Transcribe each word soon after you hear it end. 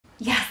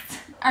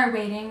Our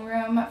waiting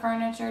room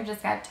furniture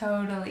just got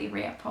totally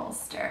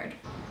reupholstered.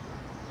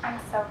 I'm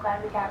so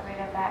glad we got rid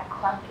of that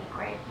clunky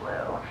gray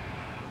blue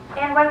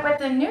and went with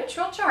the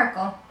neutral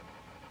charcoal.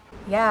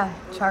 Yeah,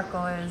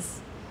 charcoal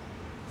is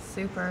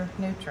super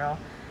neutral.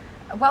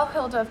 Well,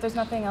 Hilda, if there's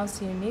nothing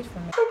else you need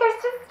from me.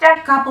 There's just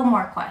a couple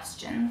more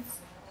questions.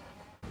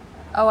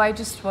 Oh, I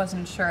just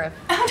wasn't sure if...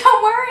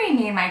 Don't worry,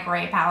 me and my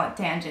gray palette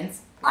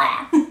tangents.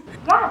 Yeah,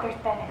 there's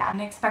been an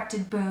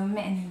unexpected boom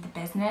in the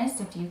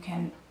business, if you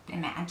can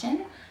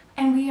imagine.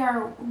 And we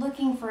are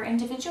looking for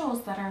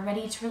individuals that are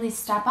ready to really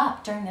step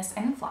up during this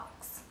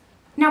influx.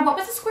 Now, what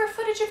was the square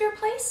footage of your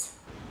place?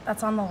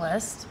 That's on the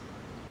list.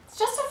 It's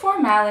just a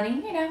formality,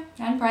 you know,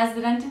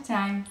 unprecedented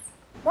times.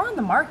 We're on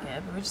the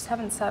market, but we just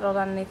haven't settled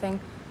on anything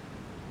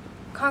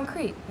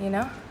concrete, you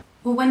know?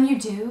 Well, when you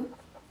do,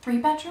 3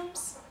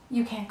 bedrooms,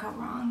 you can't go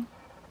wrong.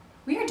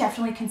 We are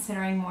definitely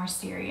considering more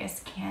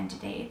serious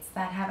candidates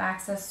that have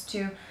access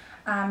to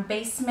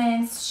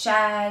basements,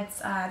 sheds,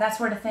 that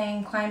sort of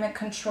thing,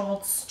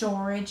 climate-controlled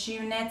storage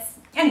units.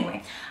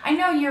 Anyway, I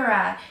know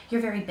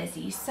you're very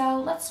busy, so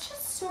let's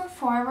just move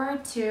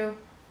forward to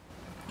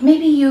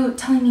maybe you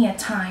telling me a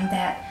time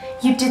that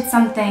you did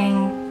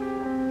something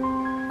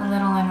a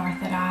little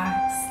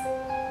unorthodox,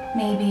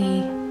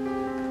 maybe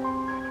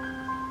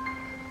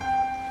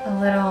a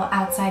little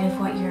outside of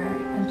what your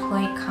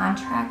employee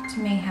contract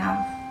may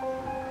have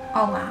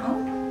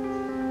allowed.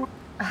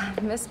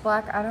 Miss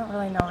Black, I don't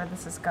really know where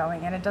this is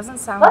going, and it doesn't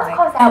sound Let's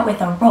close out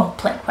with a role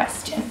play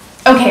question.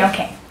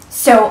 Okay.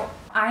 So,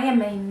 I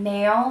am a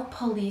male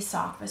police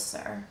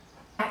officer.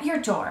 At your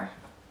door,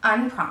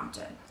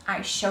 unprompted,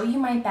 I show you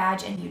my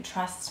badge and you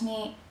trust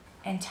me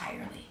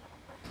entirely.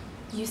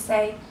 You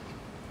say,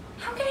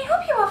 "How can I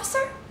help you,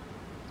 officer?"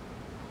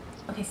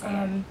 Okay, say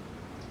it.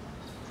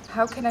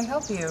 How can I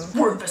help you?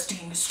 We're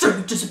investigating a string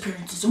of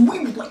disappearances, and we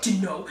would like to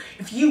know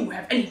if you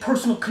have any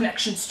personal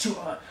connections to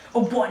a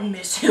one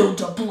Miss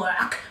Hilda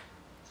Black.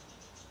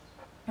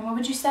 And what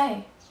would you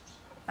say?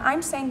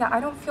 I'm saying that I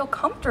don't feel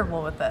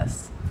comfortable with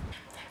this.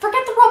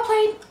 Forget the role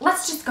play.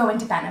 Let's just go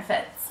into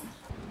benefits.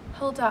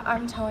 Hilda,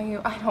 I'm telling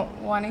you, I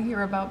don't want to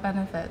hear about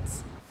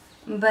benefits.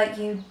 But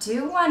you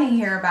do want to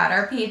hear about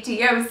our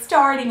PTO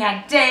starting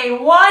at day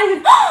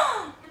 1.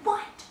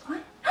 What?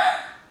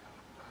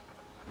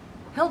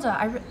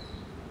 Hilda,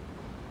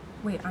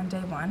 wait, on day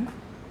 1?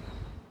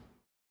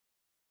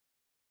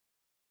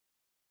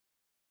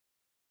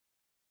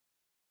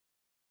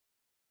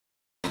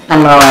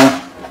 I'm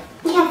rolling.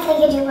 Yeah, I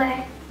figured you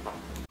were.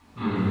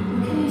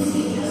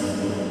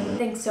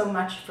 Thanks so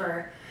much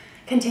for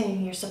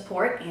continuing your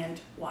support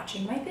and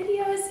watching my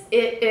videos.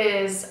 It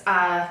is,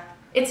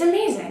 it's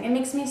amazing. It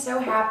makes me so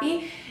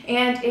happy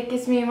and it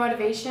gives me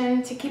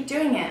motivation to keep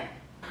doing it.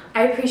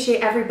 I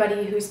appreciate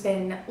everybody who's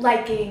been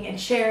liking and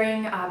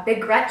sharing.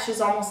 Big Rach is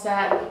almost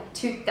at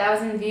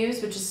 2,000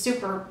 views, which is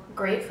super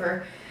great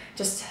for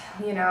just,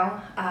 you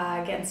know,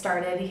 getting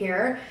started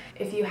here.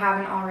 If you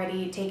haven't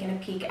already taken a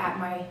peek at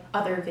my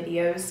other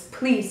videos,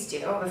 please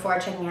do before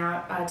checking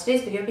out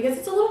today's video because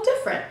it's a little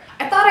different.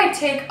 I thought I'd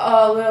take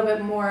a little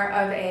bit more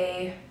of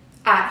a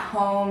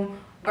at-home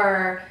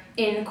or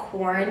in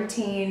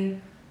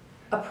quarantine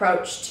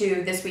approach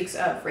to this week's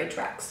of Rach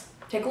Rex.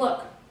 Take a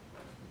look.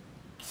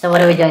 So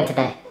what are we doing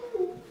today?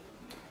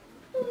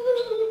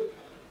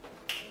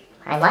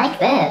 I like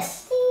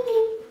this.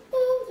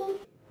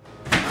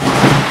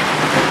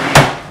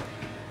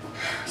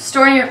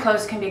 Storing your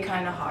clothes can be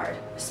kind of hard,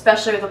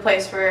 especially with a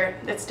place where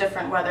it's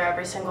different weather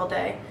every single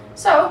day.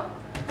 So,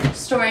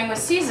 storing with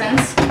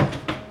seasons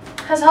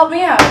has helped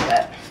me out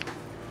a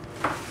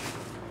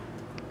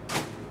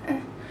bit.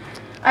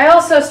 I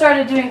also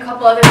started doing a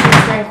couple other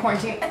things during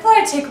quarantine. I thought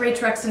I'd take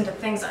Rach Rex into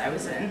things I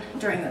was in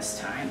during this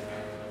time.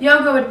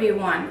 Yoga would be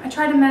one. I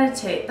try to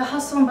meditate. The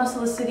hustle and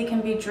bustle of the city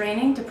can be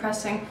draining,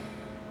 depressing.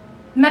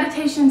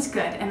 Meditation's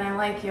good, and I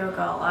like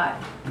yoga a lot.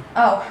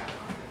 Oh,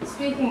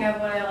 speaking of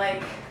what I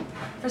like,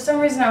 for some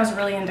reason I was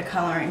really into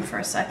coloring for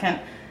a second.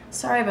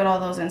 Sorry about all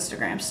those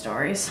Instagram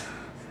stories.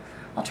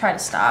 I'll try to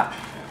stop.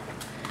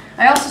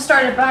 I also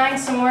started buying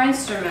some more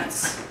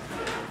instruments.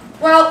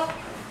 Well,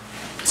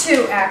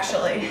 2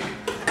 actually.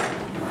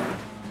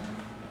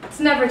 It's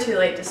never too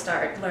late to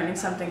start learning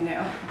something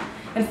new.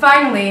 And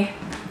finally,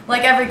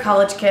 like every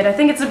college kid, I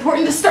think it's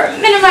important to start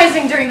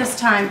minimizing during this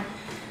time.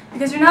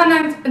 Because you're not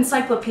an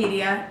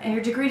encyclopedia, and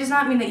your degree does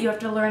not mean that you have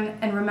to learn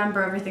and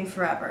remember everything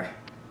forever.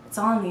 It's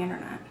all on the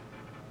internet.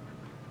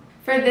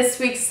 For this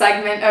week's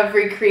segment of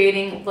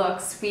Recreating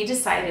Looks, we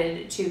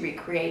decided to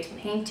recreate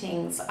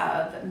paintings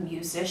of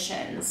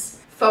musicians.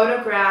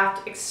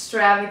 Photographed,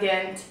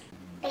 extravagant.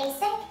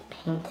 Basic?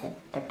 Painted.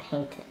 They're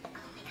painted.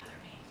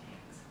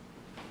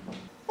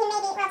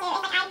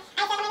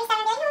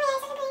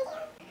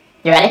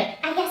 You ready?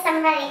 I guess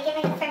I'm ready. Give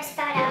me the first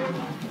photo.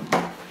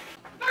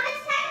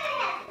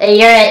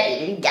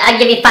 I'll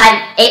give you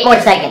 8 more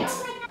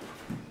seconds.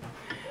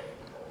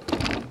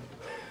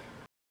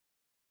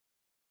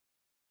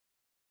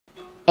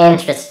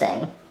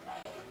 Interesting.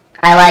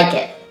 I like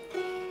it.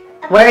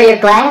 Where are your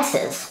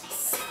glasses?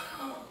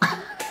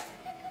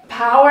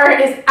 power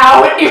is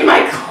out in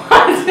my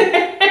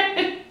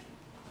closet.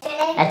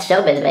 That's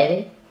showbiz,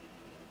 baby.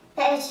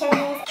 That is showbiz.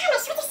 God, my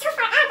shorts are so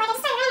far up. I just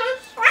started running.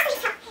 Lost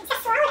myself.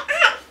 Just swallow it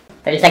up.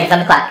 30 seconds on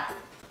the clock.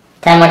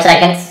 10 more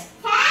seconds.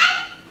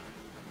 Dad?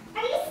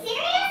 Are you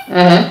serious?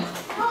 Mm-hmm.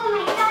 Oh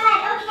my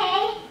god,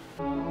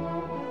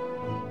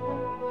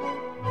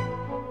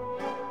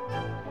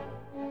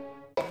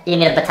 okay. You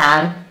need a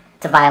baton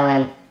to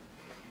violin.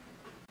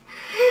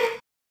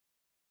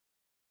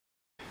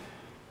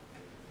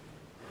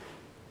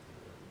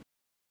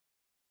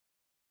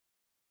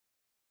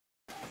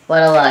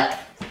 What a look.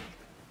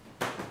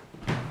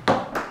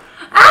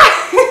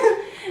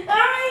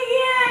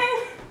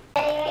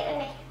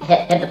 Wait.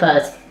 Hit the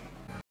pose.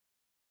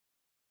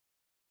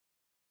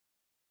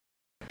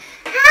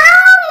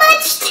 How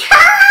much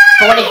time?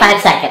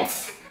 45 seconds.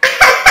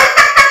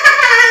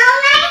 Oh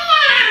my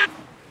god.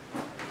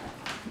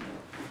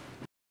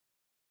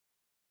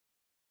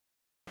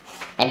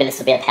 Maybe this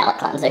will be a palate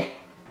cleanser.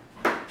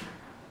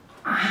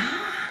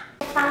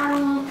 Follow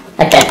me.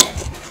 Okay.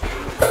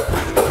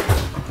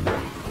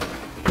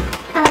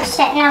 Oh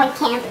shit, no we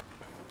can't.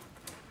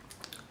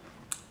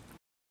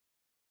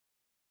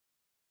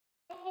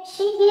 There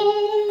she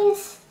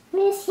is,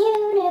 Miss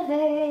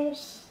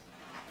Universe.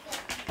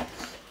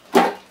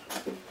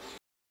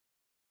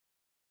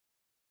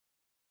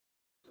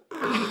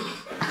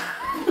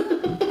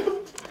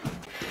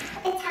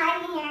 It's hot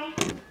in here.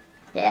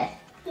 Yeah.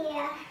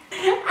 Yeah.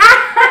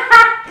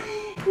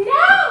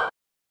 No!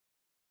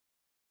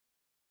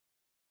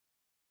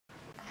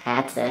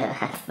 That's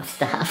the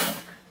stuff.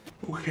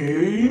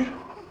 Okay.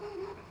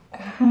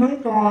 Oh my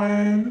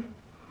god.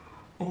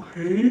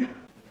 Okay.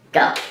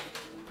 Go.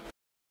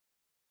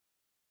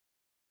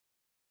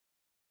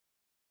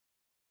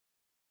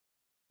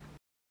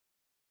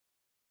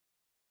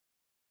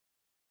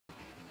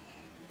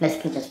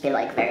 This can just be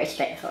like very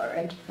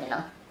straightforward, you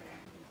know?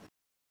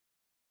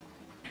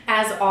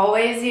 As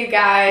always, you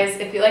guys,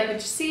 if you like what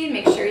you see,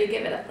 make sure you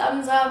give it a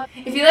thumbs up.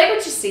 If you like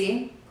what you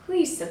see,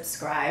 please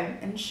subscribe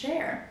and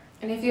share.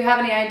 And if you have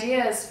any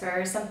ideas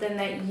for something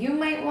that you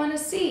might want to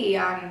see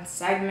on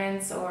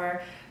segments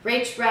or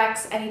rach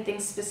recs, anything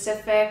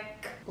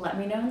specific, let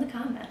me know in the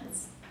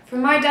comments.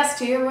 From my desk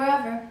to your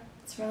wherever,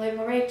 it's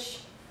Relatable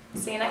Rach.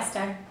 See you next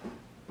time.